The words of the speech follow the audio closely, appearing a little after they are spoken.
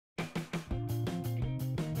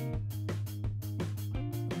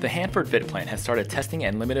The Hanford Vit Plant has started testing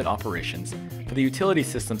and limited operations for the utility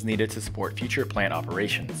systems needed to support future plant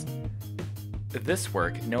operations. This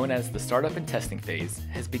work, known as the startup and testing phase,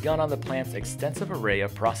 has begun on the plant's extensive array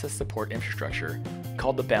of process support infrastructure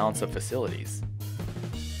called the balance of facilities.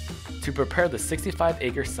 To prepare the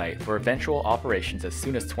 65-acre site for eventual operations as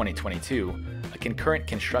soon as 2022, a concurrent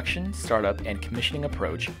construction, startup, and commissioning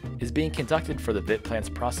approach is being conducted for the Vit Plant's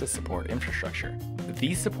process support infrastructure.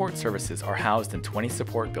 These support services are housed in 20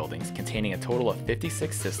 support buildings containing a total of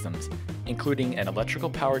 56 systems, including an electrical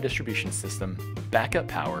power distribution system, backup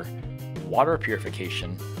power, water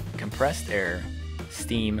purification, compressed air,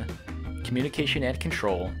 steam, communication and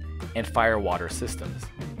control, and fire water systems.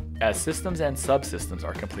 As systems and subsystems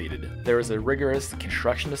are completed, there is a rigorous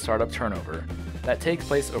construction to startup turnover that takes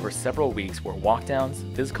place over several weeks where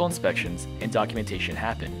walkdowns, physical inspections, and documentation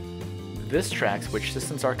happen. This tracks which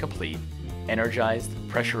systems are complete, energized,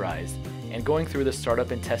 pressurized, and going through the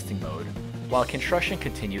startup and testing mode, while construction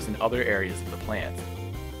continues in other areas of the plant.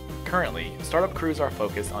 Currently, startup crews are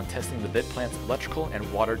focused on testing the Vit Plant's electrical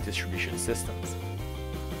and water distribution systems.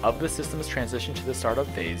 Of the systems transitioned to the startup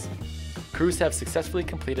phase, crews have successfully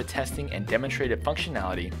completed testing and demonstrated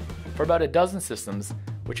functionality for about a dozen systems,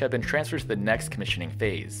 which have been transferred to the next commissioning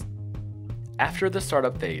phase. After the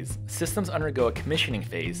startup phase, systems undergo a commissioning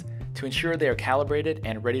phase to ensure they are calibrated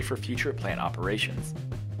and ready for future plant operations.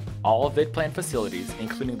 All Vit Plant facilities,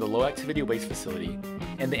 including the low activity waste facility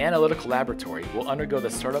and the Analytical Laboratory, will undergo the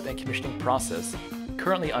startup and commissioning process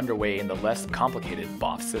currently underway in the less complicated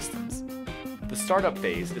BOF systems. The startup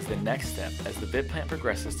phase is the next step as the Vit Plant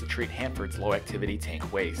progresses to treat Hanford's low activity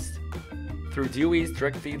tank waste. Through DOE's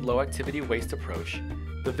direct feed low activity waste approach,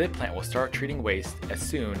 the Vit Plant will start treating waste as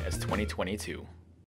soon as 2022.